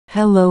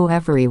Hello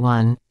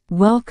everyone.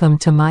 Welcome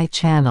to my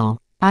channel.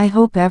 I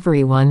hope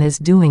everyone is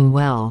doing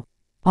well.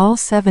 All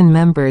 7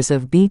 members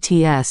of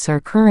BTS are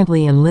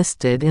currently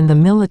enlisted in the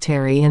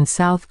military in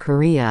South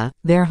Korea,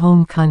 their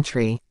home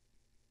country.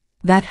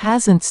 That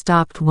hasn't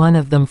stopped one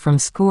of them from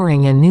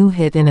scoring a new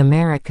hit in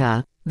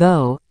America,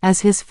 though,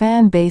 as his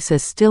fan base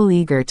is still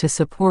eager to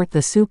support the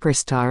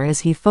superstar as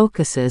he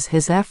focuses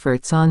his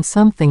efforts on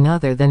something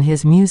other than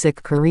his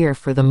music career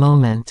for the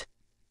moment.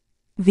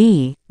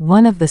 V,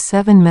 one of the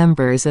 7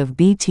 members of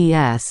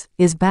BTS,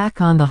 is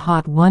back on the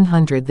Hot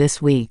 100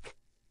 this week.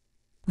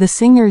 The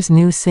singer's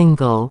new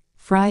single,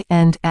 Fry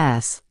and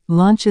S,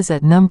 launches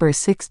at number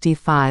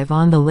 65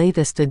 on the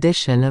latest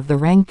edition of the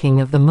ranking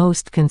of the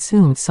most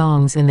consumed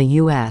songs in the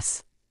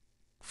US.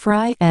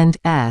 Fry and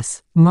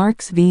S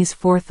marks V's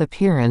 4th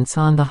appearance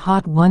on the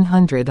Hot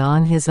 100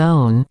 on his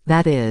own,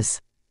 that is.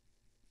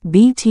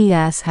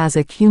 BTS has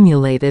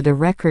accumulated a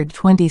record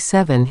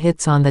 27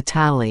 hits on the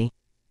tally.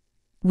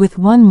 With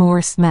one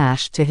more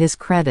smash to his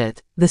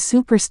credit, the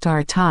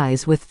superstar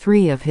ties with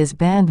 3 of his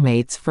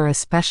bandmates for a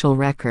special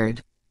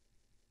record.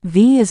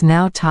 V is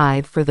now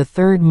tied for the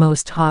 3rd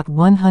most Hot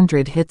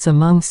 100 hits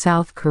among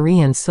South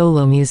Korean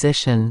solo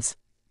musicians.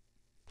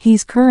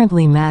 He's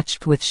currently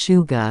matched with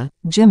Suga,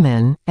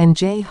 Jimin, and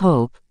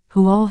J-Hope,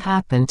 who all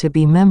happen to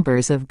be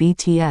members of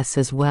BTS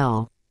as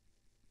well.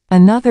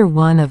 Another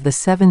one of the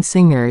 7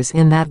 singers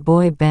in that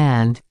boy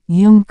band,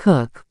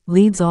 Jungkook,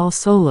 leads all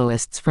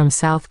soloists from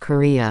South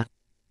Korea.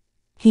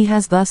 He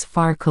has thus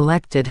far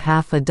collected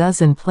half a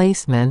dozen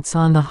placements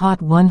on the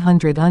Hot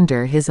 100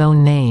 under his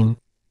own name.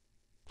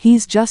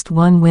 He's just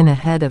one win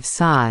ahead of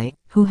Psy,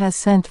 who has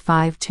sent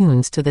 5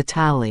 tunes to the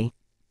tally.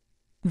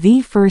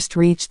 V first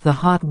reached the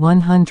Hot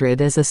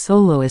 100 as a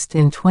soloist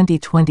in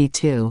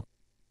 2022.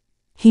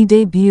 He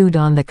debuted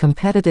on the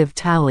competitive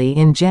tally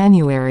in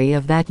January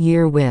of that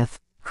year with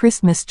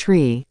Christmas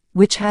Tree,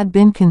 which had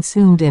been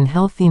consumed in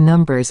healthy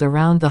numbers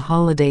around the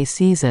holiday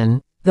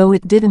season, though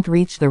it didn't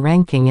reach the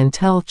ranking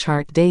until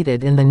chart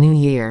dated in the new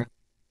year.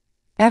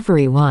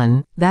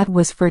 Everyone, that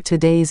was for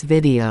today's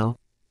video.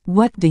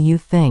 What do you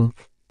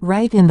think?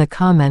 Write in the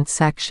comment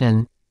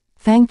section.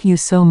 Thank you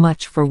so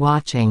much for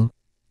watching.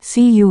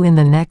 See you in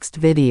the next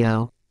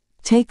video.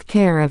 Take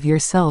care of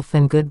yourself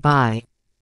and goodbye.